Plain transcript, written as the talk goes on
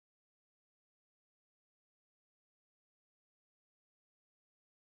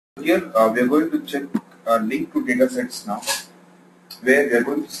Here we are going to check link to data sets now, where we are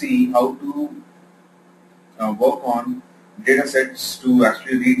going to see how to work on data sets to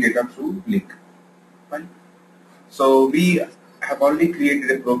actually read data through link. Right? So we have already created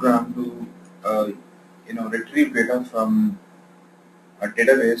a program to retrieve data from a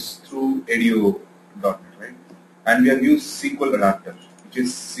database through ADO.NET, right? And we have used SQL adapter, which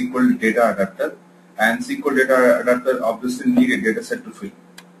is SQL data adapter, and SQL data adapter obviously need a data set to fill,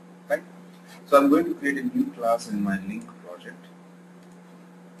 right? So I'm going to create a new class in my Linq project.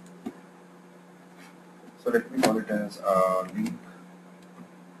 So let me call it as Linq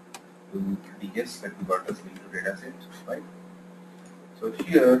to DS. Let me call it as link to dataset, right? So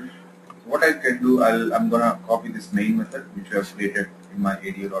here, what I can do, I'm gonna copy this main method which I have created in my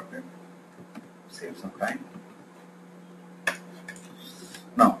ADO.NET. Save some time.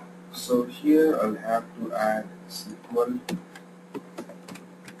 Now, so here I'll have to add SQL.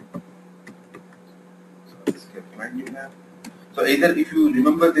 So let's get client you have. So either if you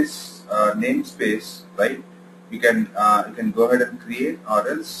remember this namespace, right, you can go ahead and create, or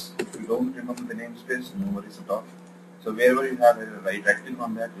else if you don't remember the namespace, no worries at all. So wherever you have a right click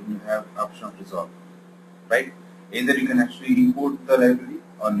on that, then you have option of resolve, right? Either you can actually import the library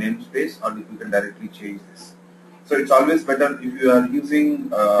or namespace, or you can directly change this. So it's always better if you are using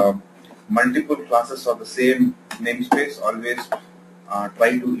multiple classes of the same namespace. Always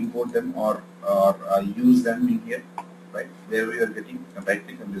try to import them or use them in here, right? Wherever you are getting, you can right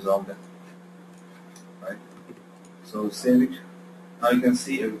click and resolve them, right? So save it. Now you can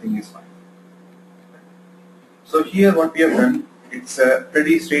see everything is fine. So here what we have done, it's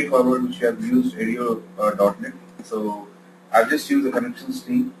pretty straightforward, which we have used ADO.NET. So I've just used the connection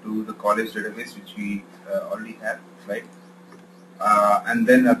string to the college database, which we already have, right? And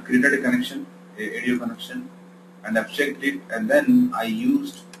then I've created a connection, a ADO connection, and I've checked it, and then I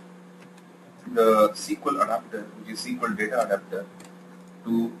used the SQL adapter, which is SQL data adapter,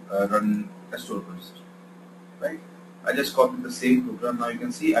 to run a store procedure, right? I just copied the same program. Now you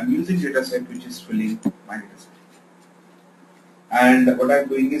can see I'm using dataset which is filling my dataset. And what I'm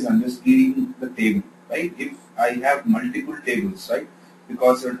doing is I'm just reading the table, right? If I have multiple tables, right?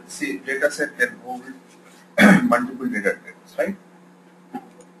 Because a dataset can hold multiple data tables, right?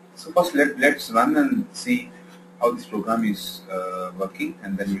 So first let's run and see how this program is working,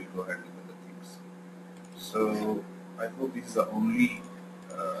 and then we'll go ahead with other things. So I hope this is the only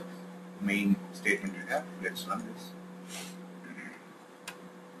main statement we have. Let's run this.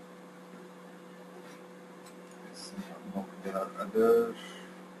 There are other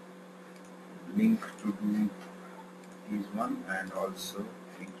link to do is one, and also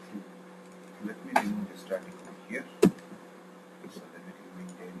link to. Let me remove the static over here so that we can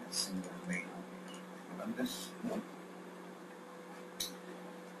maintain a single main. Run this.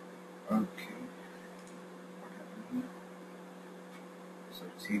 Okay. What happened here? So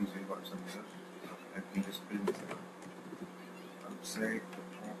it seems we got some error. Let me just print this outside the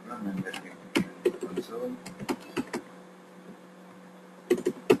program and let me console.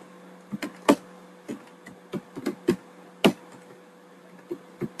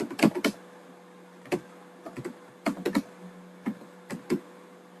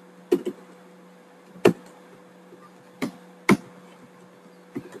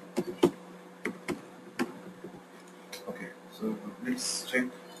 So let's check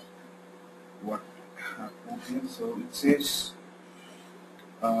what happened here. So it says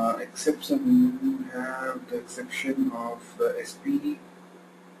exception. You have the exception of the SP.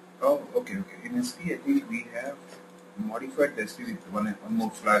 Oh, okay. In SP, I think we have modified the SP with one more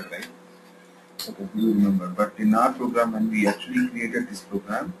flag, right? Okay, you remember. But in our program, when we actually created this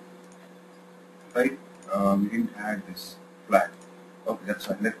program, right, we didn't add this flag. Okay, that's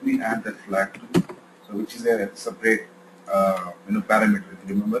fine. Let me add that flag too. So which is a separate parameter. If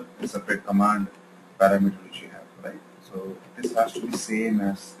you remember, a separate command parameter which you have, right? So this has to be same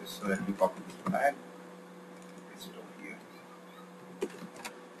as this. So let me copy this flag, paste it over here,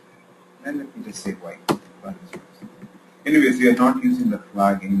 and let me just say y. Anyways, we are not using the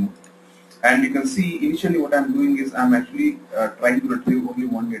flag anymore. And you can see initially what I'm doing is I'm actually trying to retrieve only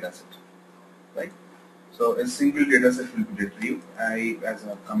one data set, right? So a single data set will be retrieved. As I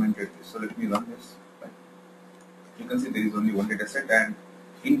have commented this. So let me run this. Right? You can see there is only one data set, and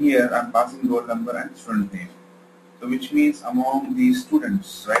in here I'm passing roll number and student name. So which means among the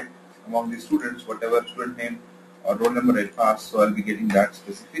students, right? Among the students, whatever student name or roll number I pass, so I'll be getting that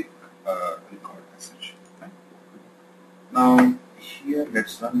specific record as such. Right? Now here,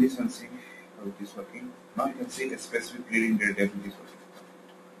 let's run this and see how it is working. Now you can see a specific reading data table is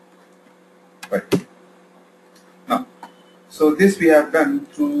working. Right. Now, So this we have done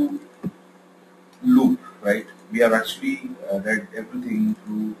through loop, right? We have actually read everything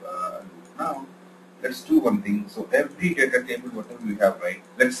through loop. Now let's do one thing. So every data table, whatever we have, right?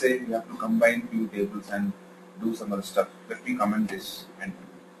 Let's say we have to combine few tables and do some other stuff. Let me comment this and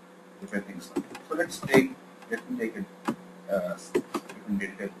different things. So let me take a different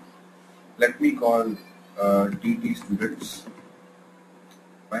data table. Let me call DT students,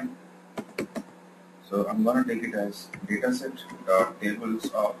 fine. So I'm gonna take it as dataset tables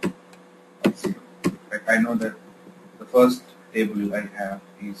of 0. Right? I know that the first table I have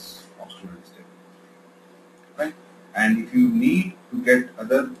is of students table, right? And if you need to get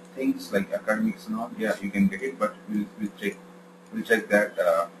other things like academics and all, yeah, you can get it, but we'll check that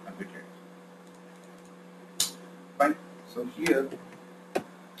a bit later. Fine. So here,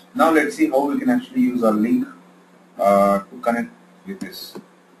 now let's see how we can actually use our link to connect with this.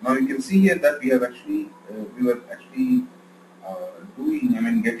 Now you can see here that we have actually we were actually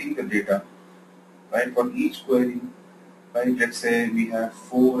getting the data, right, for each query, right? Let's say we have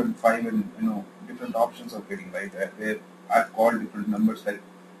 4 and 5 and different options of getting, right, where I've called different numbers like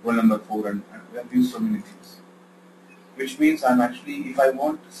roll number 4 and we have used so many things, which means I'm actually, if I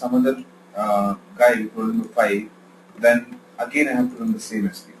want some other guy with roll number 5, then again I have to run the same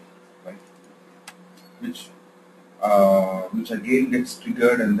SQL, right, which again gets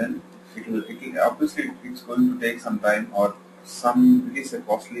triggered, and then obviously it's going to take some time or it is a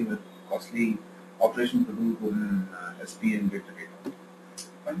costly operation to do in SP and get the data.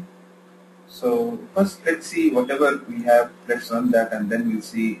 Fine. So first let's see whatever we have, let's run that, and then we'll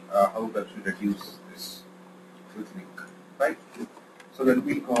see how to actually reduce this with link. Right. So let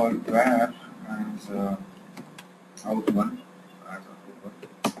me call var as out1 as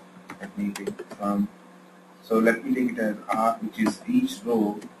out1. Let me take it from. So let me take it as R, which is each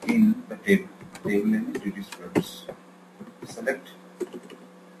row in the table. Table name is duty squares. Select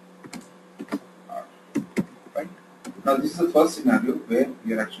R. Right. Now this is the first scenario where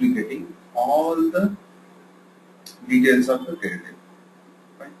we are actually getting all the details of the data table.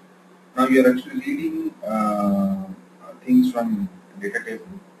 Right. Now you are actually reading things from data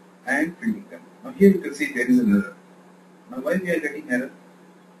table and printing them. Now here you can see there is an error. Now why we are getting error?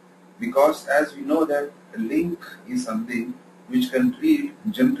 Because as we know that Linq is something which can read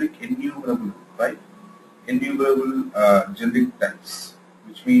generic enumerable, right? Enumerable generic types,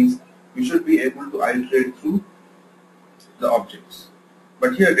 which means we should be able to iterate through the objects.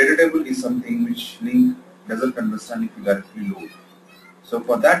 But here data table is something which Linq doesn't understand if you directly load. So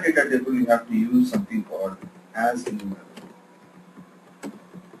for that data table you have to use something called as enumerable.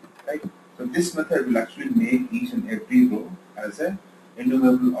 Right? So this method will actually make each and every row as a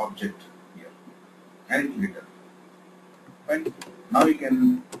enumerable object here, and it will return. Right? Now you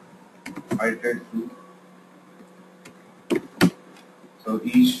can iterate through. So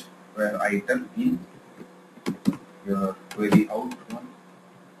each where item in your query out one.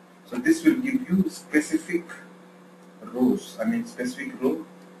 So this will give you specific rows. Specific row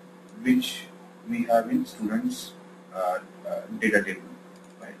which we have in students data table.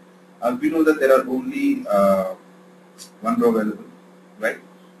 Right? We know that there are only one row available, right?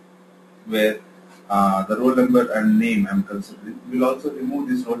 Where the roll number and name I'm considering. We'll also remove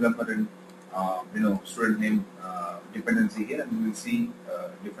this roll number and student name dependency here, and we will see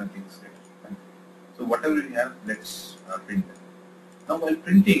different things later. Right? So whatever we have, let's print them. Now while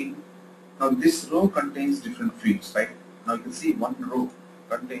printing, now this row contains different fields, right? Now you can see one row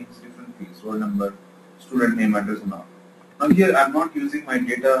contains different fields: roll number, student name, address, and all. Now here I'm not using my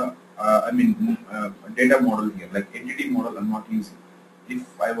data. Data model here, like entity model I'm not using.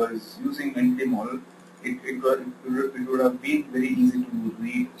 If I was using entity model, it would have been very easy to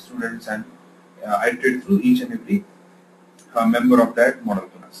read students and iterate through each and every member of that model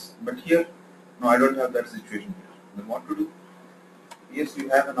class. But here, no, I don't have that situation here. Then what to do? Yes, you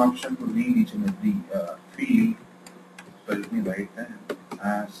have an option to read each and every field. So let me write that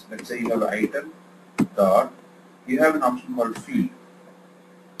as, let's say you have an item dot, you have an option called field.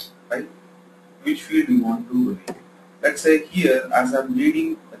 Right? Which field you want to read. Let's say here, as I'm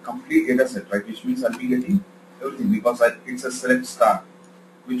reading the complete data set, right, which means I'll be getting everything because it's a select star,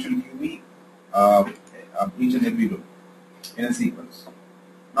 which will give me each and every row in a sequence.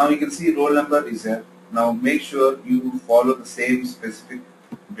 Now you can see roll number is there. Now make sure you follow the same specific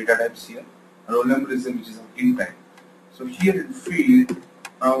data types here. Roll number is there, which is of int type. So here in field,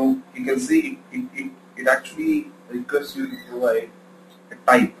 now you can see it actually requires you to provide a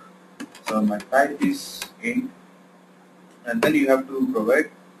type. So my type is int, and then you have to provide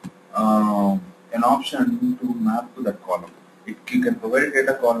an option to map to that column. You can provide a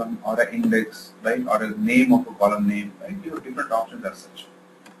data column or an index, right, or a name of a column name, right? You have different options as such.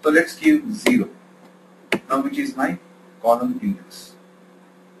 So let's give 0, now which is my column index.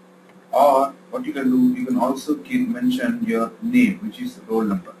 Or what you can do, you can also mention your name, which is roll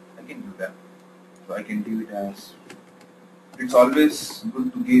number. I can do that. So I can give it as, it's always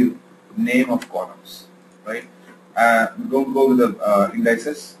good to give name of columns, right? Don't go with the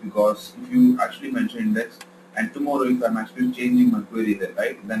indices, because if you actually mention index and tomorrow if I'm actually changing my query there,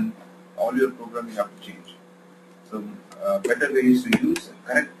 right, then all your program you have to change. So better way is to use a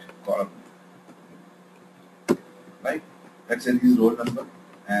correct column, right? Let's say this is roll number,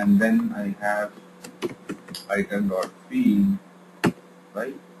 and then I have item dot field,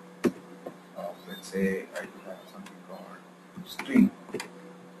 right? Let's say I have something called string,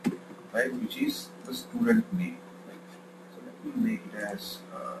 right, which is the student name. Right? So let me make it as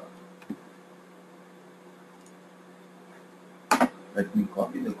let me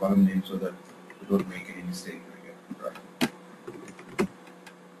copy the column name so that we don't make any mistake here. Right.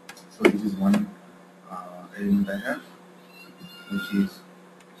 So this is one element I have, which is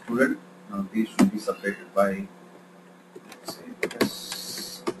student. Now these should be separated by, let's say,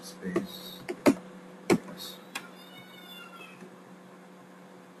 s space s.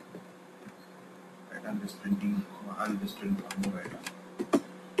 Right, I'm just printing. I'll just print one more item.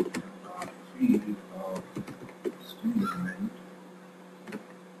 Field of string element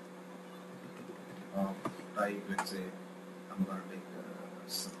of type. Let's say I'm going to take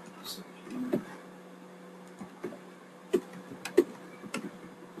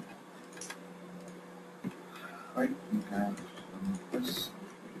right, we have this.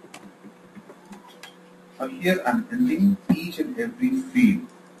 Now here I'm printing each and every field,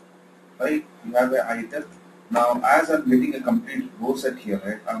 right? You have an item. Now as I'm getting a complete row set here,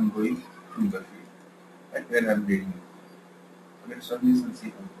 right, I'm going to the field, right, where I'm getting it. So let's run this and see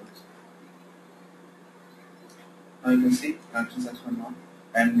how it works. Now you can see action section now,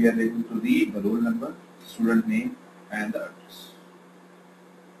 and we are able to read the roll number, student name, and the address.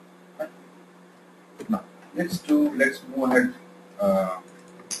 Right? Now let's move ahead a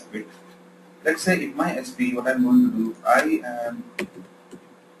bit. Let's say in my SP, what I'm going to do, I am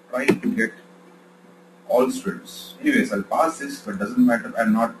trying to get all students. Anyways, I'll pass this, but doesn't matter.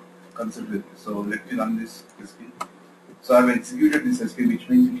 I'm not considering this. So let me run this SP. So I've executed this SP, which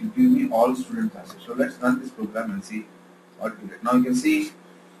means it will give me all students as such. So let's run this program and see what we get. Now you can see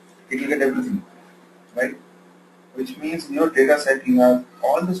it will get everything, right? Which means in your data set you have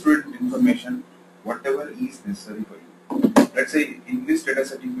all the student information, whatever is necessary for you. Let's say in this data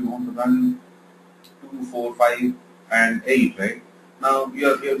set, if you want to run 2, 4, 5, and 8, right? Now you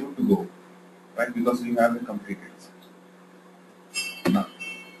are good to go, right? Because you have a complete data set. Now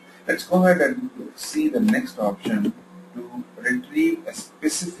let's go ahead and see the next option to retrieve a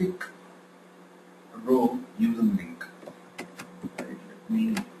specific row using Linq. Right? Let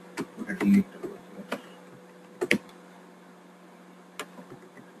me put a delete row here.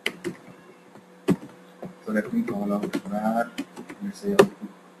 So let me call out var, let's say output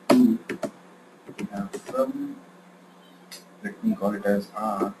 2. We have from, let me call it as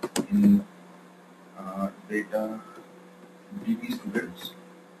R in data DB students.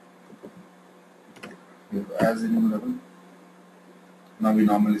 We have as enumerable. Now we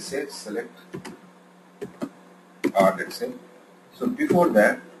normally say select R, let's say. So before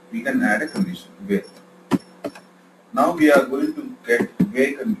that, we can add a condition where. Now we are going to get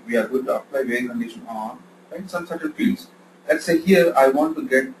where, we are going to apply where condition on, right, some certain fields. Let's say here I want to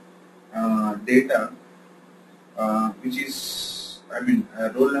get data which is,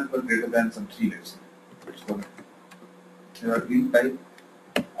 roll number greater than some 3, let's say. Let's go ahead. Here are field type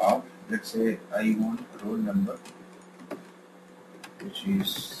of, let's say I want roll number, which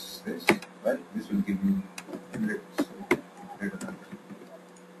is this, right? This will give you let's say greater than 3.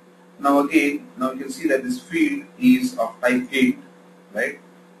 Now again, now you can see that this field is of type 8, right?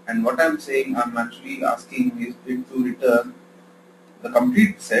 And what I'm saying, I'm actually asking is it to return the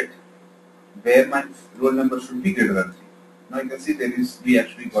complete set where my roll number should be greater than 3. Now you can see there is, we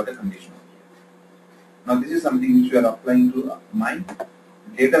actually got a condition. Now this is something which we are applying to my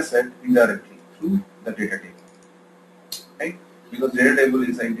data set indirectly through the data table, right? Because data table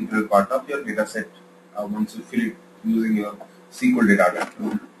is an integral part of your data set once you fill it using your SQL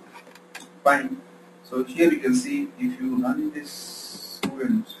data. Fine. So here you can see if you run this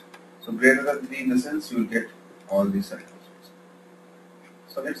students, so greater than 3 in the sense you will get all these items.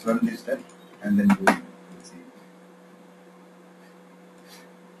 So let's run this step and then go and see.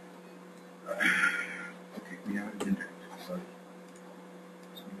 Okay, we haven't printed it. Sorry.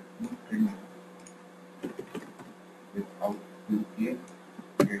 So let me print without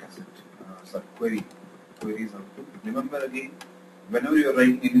data set. Query. Query is output. Remember again, whenever you are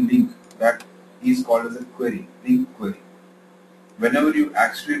writing any link, that is called as a query, link query. Whenever you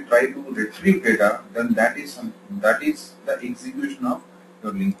actually try to retrieve data, then that is the execution of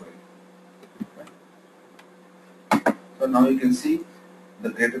your link query. Okay. So now you can see the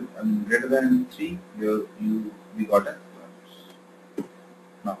greater than 3. We got a false.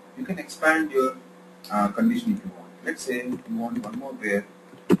 Now you can expand your condition if you want. Let's say you want one more where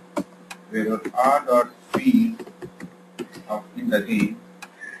your r dot field of int again,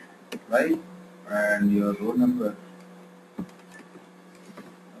 right, and your row number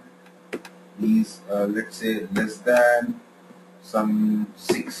is let's say less than some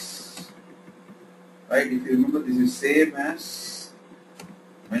 6, right? If you remember, this is same as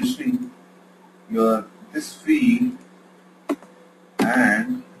mentioning your this field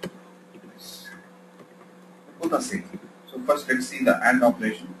and this, both are same. So first let's see the AND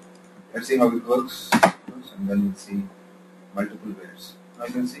operation. Let's see how it works first, and then we'll see multiple pairs. Now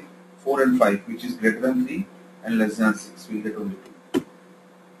you can see 4 and 5, which is greater than 3 and less than 6. We'll get only 2.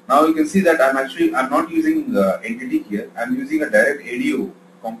 Now you can see that I'm not using entity here. I'm using a direct ADO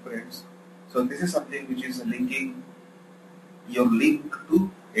components. So this is something which is linking your link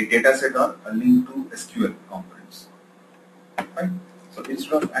to a data set or a link to SQL components. Right? So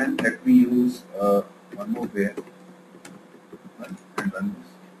instead of AND, let me use one more pair, right, and run this.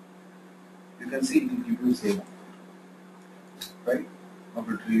 You can see it will give you the same output, right, of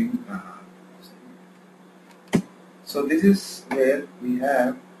retrieving. So this is where we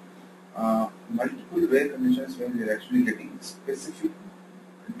have multiple where conditions where we are actually getting specific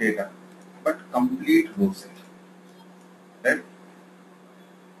data but complete row set. Right?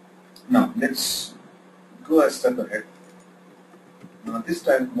 Now let's go a step ahead. Now this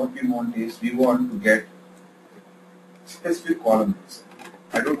time what we want is we want to get specific column set.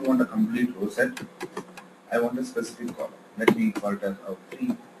 I don't want a complete row set. I want a specific column. Let me call it as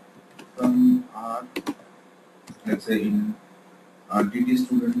out3 from R. Let's say in DT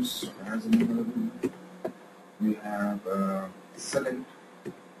students as an available, we have select.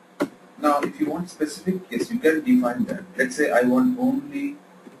 Now if you want specific, yes, you can define that. Let's say I want only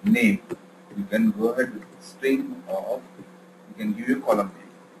name. You can go ahead with string of, you can give you column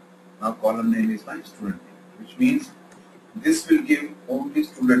name. Now column name is my student name, which means this will give only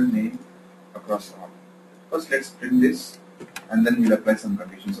student name across all. First let's print this and then we'll apply some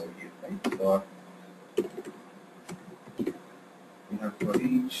conditions over here, right? For we have for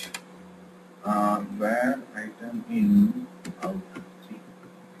each where item in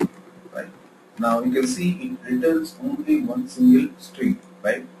out3, right? Now you can see it returns only one single string,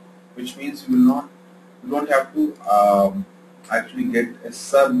 right? Which means you don't have to actually get a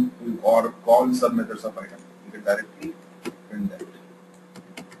sub or call sub methods of item. You can directly print that.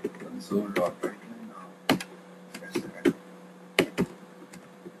 Console.writeLine now. Let's look at it.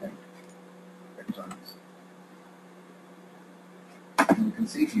 Right. Let's run this. And you can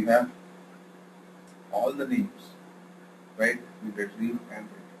see you have all the names, right? We retrieve and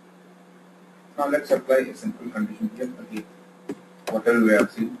return. Now let's apply a simple condition here again. Whatever we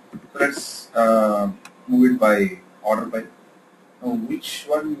have seen. So let's move it by order by. Now which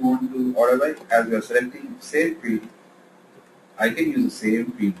one you want to order by? As we are selecting same field, I can use the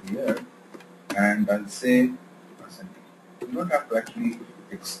same field here and I'll say ascending. You don't have to actually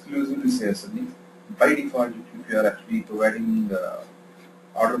exclusively say ascending. By default, if you are actually providing the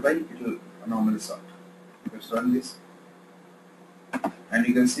order by, it will normally sort. Let's run this and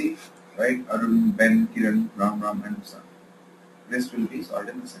you can see, right, Arun, Ben, Kiran, Ram, and Sam. This will be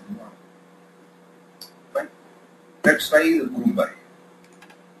sorted in the second order. Right? Let's try the group by.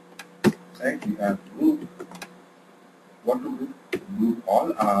 Right? We have group. What to do? Group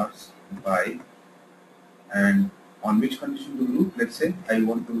all R's by, and on which condition to group? Let's say I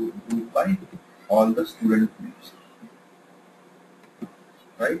want to group by all the student names.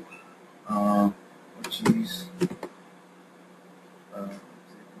 Right? Which is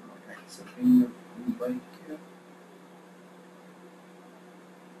accepting the group by here.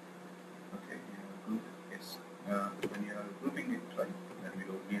 Okay, group, yes. When you are grouping it, right, then we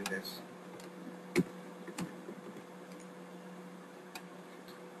don't need this.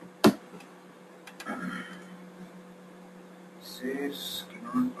 Says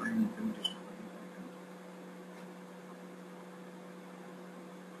cannot find implementation.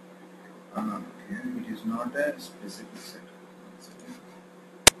 Okay, it is not a specific set.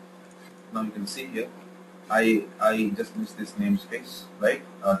 Now you can see here, I just missed this namespace, right?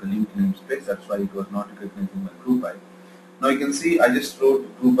 The linked namespace. That's why it was not recognizing my group by. Now you can see I just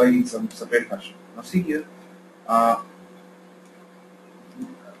wrote group by in some separate fashion. Now see here,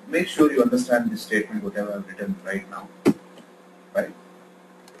 make sure you understand this statement, whatever I've written right now, right?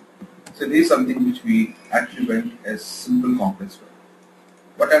 So this is something which we actually went as simple complex way.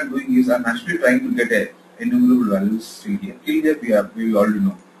 What I'm doing is I'm actually trying to get a enumerable values tree here. Till here we already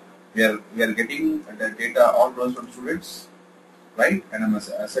know. We are getting the data all rows from students, right? And I'm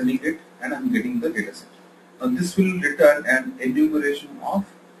ascending it and I'm getting the data set. Now this will return an enumeration of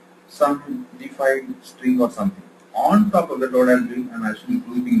some defined string or something. On top of that, what I'm doing, I'm actually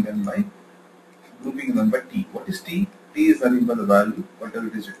grouping them by T. What is T? T is nothing but the value, whatever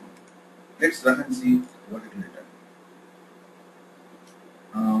it is written. Let's run and see what it will return.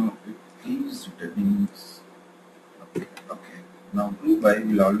 It is returning. Okay. Now group by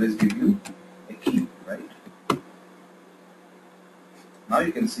will always give you a key, right? Now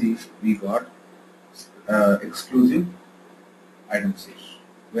you can see we got exclusive item stage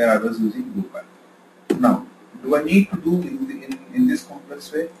where I was using group by. Now, do I need to do in this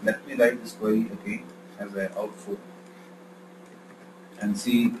complex way? Let me write this query again as an output and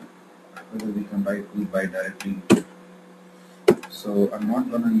see whether we can write group by directly. So I'm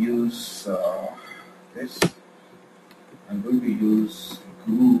not going to use this. I'm going to use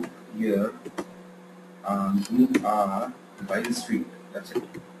group here. Group R by this field. That's it.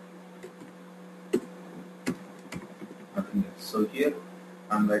 Nothing else. So here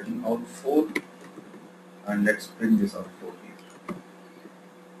I'm writing out 4 and let's print this out 4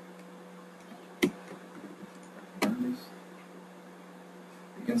 here. Run this.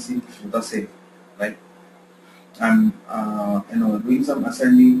 You can see the same, right? I'm doing some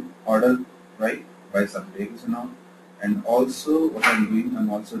ascending order, right, by some tables and all, and also what I'm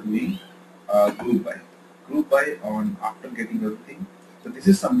also doing group by on after getting everything. So this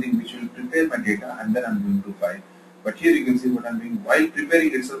is something which will prepare my data and then I'm doing group by. But here you can see what I'm doing while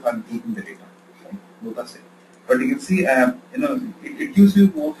preparing itself. I'm grouping the data. Right? Both are same. But you can see, it gives you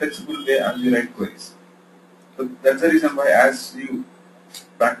more flexible way as you write queries. So that's the reason why as you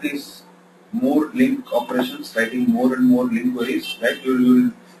practice more link operations, writing more and more link queries, right,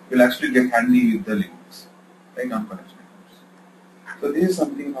 you'll actually get handy with the links, right, on connection. So this is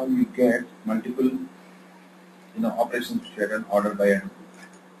something how you get multiple operations which are done order by and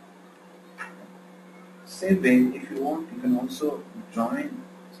same way. If you want, you can also join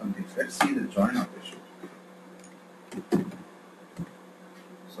something. Let's see the join operation.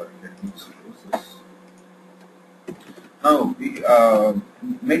 Sorry, let me close this. Now we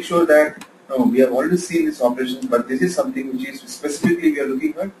make sure that we have already seen this operation, but this is something which is specifically we are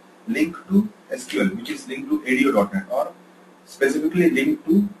looking at link to SQL, which is linked to ADO.NET, or specifically linked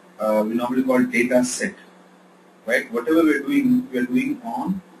to we normally call data set, right? Whatever we are doing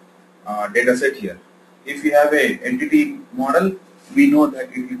on data set here. If you have a entity model, we know that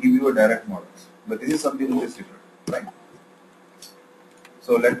it will give you a direct model, but this is something which is different, right?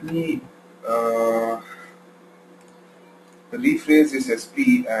 So let me rephrase this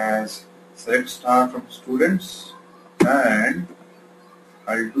SP as select star from students, and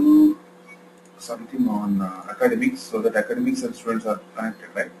I'll do something on academics so that academics and students are connected,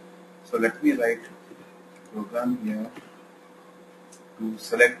 right? So let me write program here to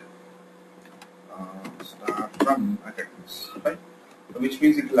select star from academics, right? So which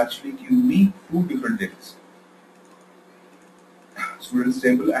means it will actually give me 2 different tables, students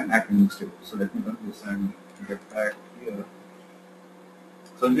table and academics table. So let me run this and get back here.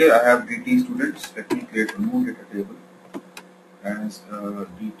 So here I have DT students. Let me create a new data table as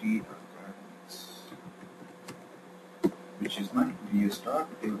DT academics, which is my DA star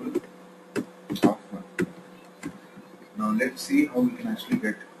table of 1. Now let's see how we can actually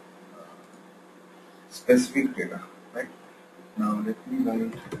get specific data, right? Now let me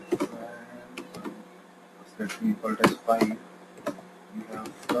write let me equal as 5. We have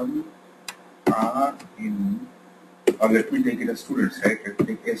from R in, or let me take it as students, right? Let me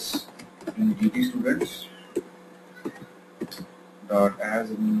take S in DT students dot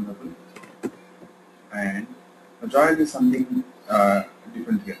as enumerable, and join is something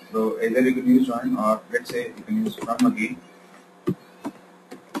different here. So either you can use join, or let's say you can use from again.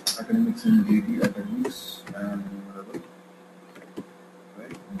 Academics in DT academics and enumerable,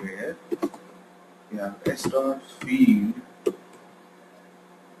 right? Where we have S dot field.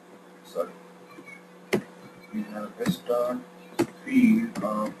 Sorry, we have S dot field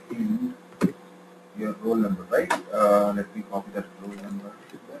of in your roll number, right? Let me copy that roll number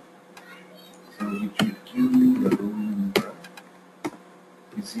there. So which will give you the roll number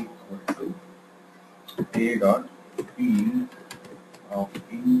is equal to A dot field of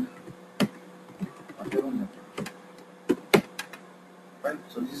in whatever method, right?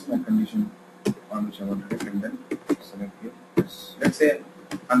 So this is my condition on which I want to get, and then select here. Let's say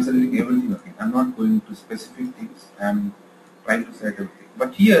I'm selecting everything again. I'm not going to specific things. I'm trying to select everything.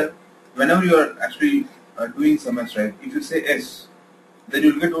 But here, whenever you are actually doing summons, right? If you say S, then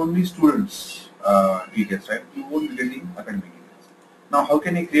you'll get only students details, right? You won't be getting academic details. Now, how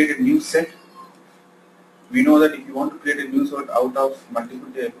can I create a new set? We know that if you want to create a new set out of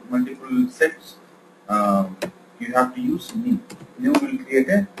multiple sets, you have to use new. New will create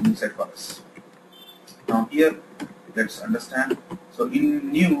a new set for us. Now here, let's understand. So in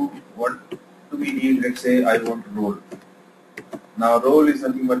new, what do we need? Let's say I want role. Now role is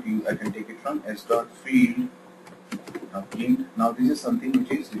nothing but I can take it from s dot field int. Now this is something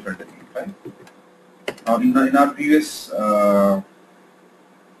which is different again, right? Now in our previous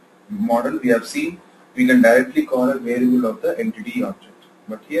model, we have seen we can directly call a variable of the entity object,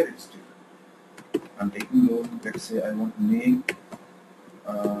 but here it's different. I'm taking role. Let's say I want name,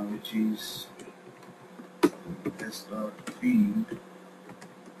 which is s dot field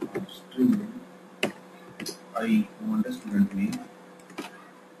string. I want a student name,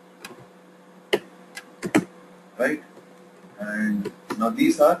 right? And now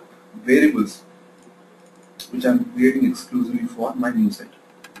these are variables which I'm creating exclusively for my new set.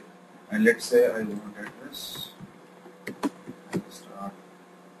 And let's say I want address start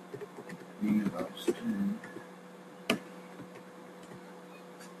field of string. So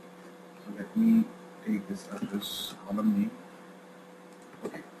let me take this address column name.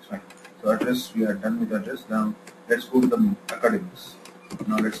 Okay, fine. So address, we are done with address. Now let's go to the academics.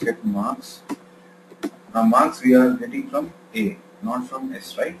 Now let's get marks. Now marks we are getting from A, not from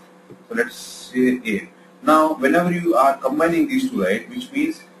S, right? So let's say A. Now whenever you are combining these two, right, which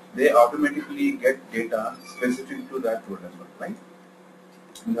means they automatically get data specific to that role as well, right?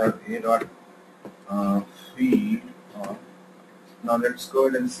 We have A dot field. Now let's go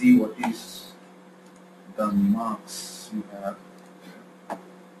ahead and see what is the marks you have.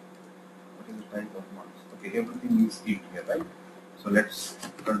 What is the type of marks? Okay, everything is int here, right? So let's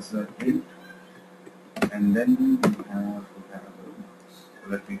consider int, and then we have marks. So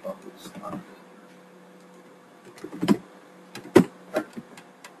let me copy this one.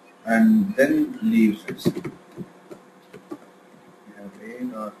 And then leaves it. We have a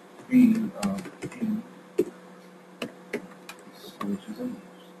dot field int, so which is a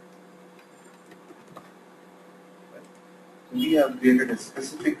leaves. Right. So we have created a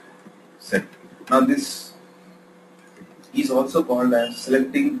specific set. Now this is also called as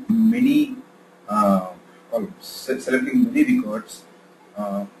selecting many columns, selecting many records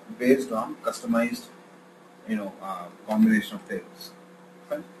based on customized, combination of tables.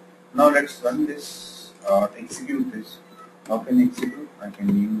 Right. Now let's run this or execute this. How can I execute? I can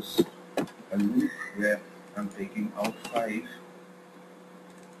use a loop where I'm taking out 5.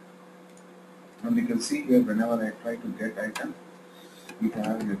 And you can see here whenever I try to get item, we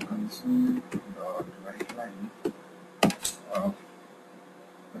have a console dot write line.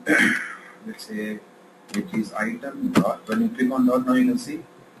 Let's say it is item dot. When you click on dot, now you can see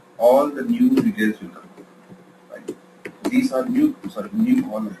all the new details will come. Right? These are new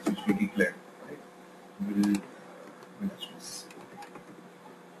columns which we declared. Right? We'll this.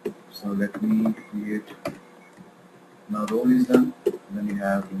 So let me create. Now role is done. Then you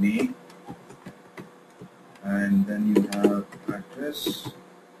have name, and then you have address.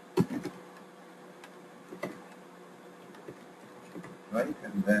 Right,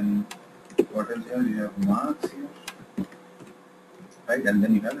 and then what else here? You have marks here, right, and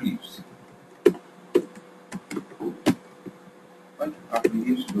then you have leaves. Right, after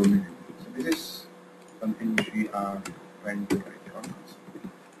leaves, you don't need anything. So this is something which we are trying to write on.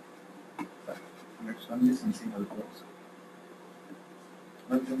 Right. Let's run this and see how it works.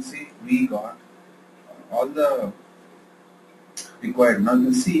 Now you can see we got all the required. Now you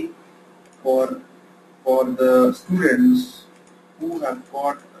can see for the students who have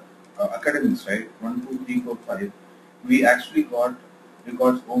got academics, right? 1, 2, 3, 4, 5. We actually got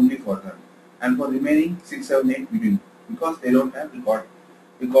records only for them, and for remaining 6, 7, 8 we didn't, because they don't have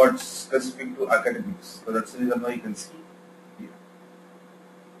records specific to academics. So that's the reason why you can see here,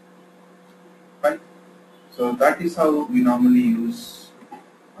 right? So that is how we normally use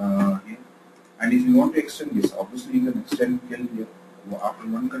here. And if you want to extend this, obviously you can extend till here. After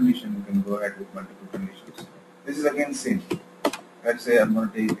one condition, you can go ahead with multiple conditions. This is again same. Let's say I'm going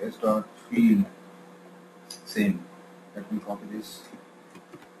to take s dot field, same. Let me copy this,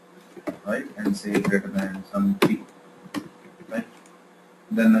 right, and say greater than some 3, right.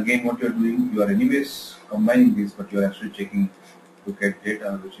 Then again, what you're doing, you are anyways combining this, but you're actually checking to get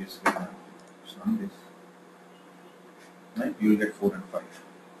data which is greater than this, right. You will get 4 and 5,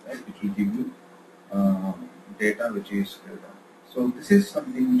 right, which will give you data which is greater than. So this is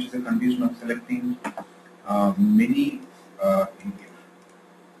something which is a condition of selecting many in here.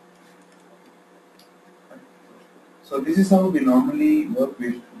 So this is how we normally work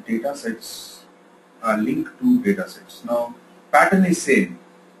with data sets linked to data sets. Now pattern is same.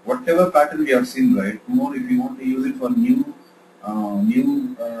 Whatever pattern we have seen, right? More if you want to use it for new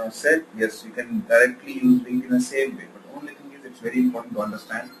set, yes, you can directly use link in the same way. But only thing is it's very important to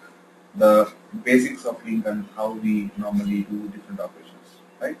understand the basics of link and how we normally do different operations,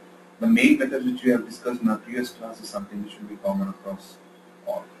 right? The main method which we have discussed in our previous class is something which should be common across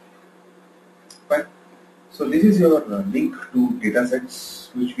all. Right? So this is your link to data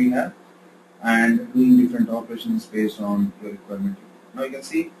sets which we have and doing different operations based on your requirement. Now you can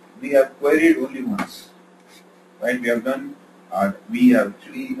see we have queried only once, right? We have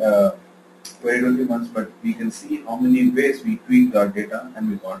actually queried only once, but we can see how many ways we tweaked our data and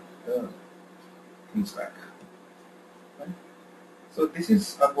we got the things back. Right? So this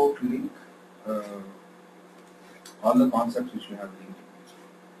is about link, all the concepts which we have linked.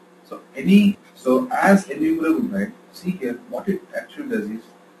 So as enumerable, right? See here, what it actually does is,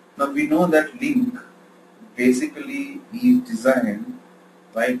 now we know that link basically is designed,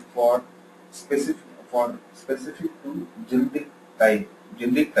 right, for specific to generic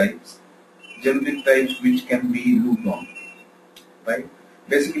types, which can be looped on, right?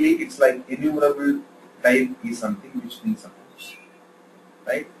 Basically, it's like enumerable type is something which means something,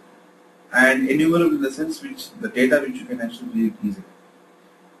 right? And enumerable in the sense which the data which you can actually read easily.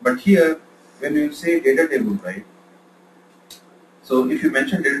 But here, when you say data table, right? So if you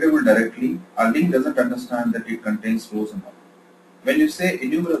mention data table directly, our link doesn't understand that it contains rows and all. When you say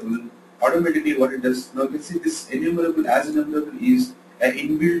enumerable, automatically what it does, now you can see this enumerable as enumerable is an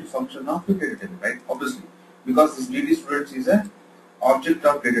inbuilt function of the data table, right? Obviously, because this DT students is an object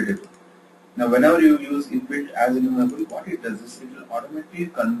of data table. Now whenever you use inbuilt as enumerable, what it does is it will automatically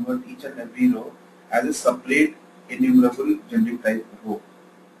convert each and every row as a separate enumerable generic type row,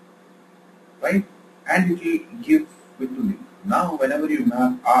 right? And it will give it to link. Now whenever you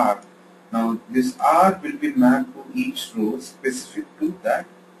map R, now this R will be mapped to each row specific to that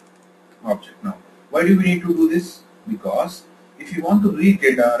object. Now why do we need to do this? Because if you want to read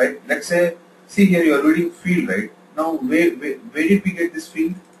data, right, let's say, see here you are reading field, right? Now where did we get this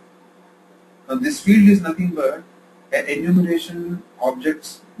field? Now this field is nothing but an enumeration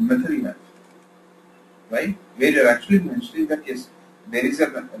objects method we have, right? Where you are actually mentioning that yes, there is a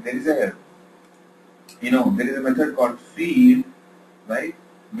there is a method called field, right,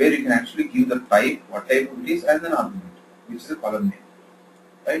 where you can actually give the type, what type it is, as an argument, which is a column name,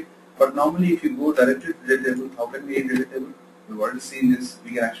 right? But normally, if you go directly to data table, how can we read data table? We've already seen this.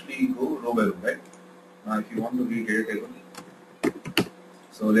 We can actually go row by row, right? Now, if you want to read data table,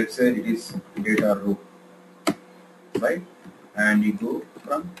 so let's say it is data row, right? And you go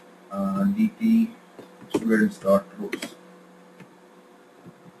from dt students dot rows,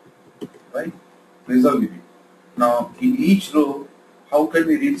 right? Resolve it. Now, in each row, how can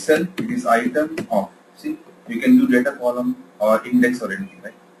we read cell? It is item of. See, you can do data column or index or anything,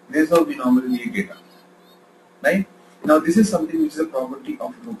 right? This is how we normally read data, right? Now, this is something which is a property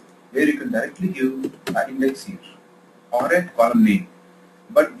of row, where you can directly give an index here or a column name.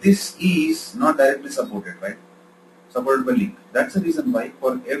 But this is not directly supported, right? Supported by link. That's the reason why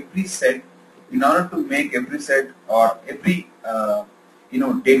for every set, in order to make every set or every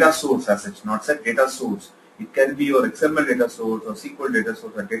data source as such, not set, data source. It can be your XML data source or SQL data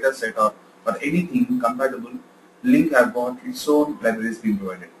source or data set or anything compatible. Link have got its own libraries being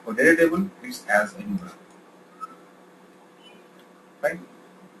provided. For data table, it's as enumerable, right?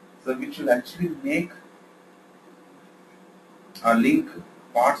 So which will actually make a link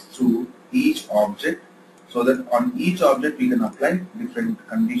pass through each object, so that on each object we can apply different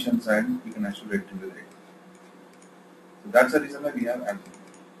conditions and we can actually retrieve the data. So that's the reason why we have added.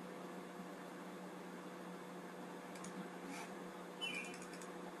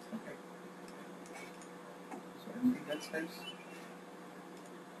 Okay. So anything else, guys?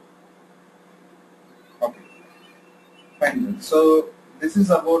 Okay. Fine. So this is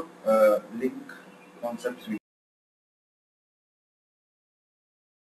about link concepts.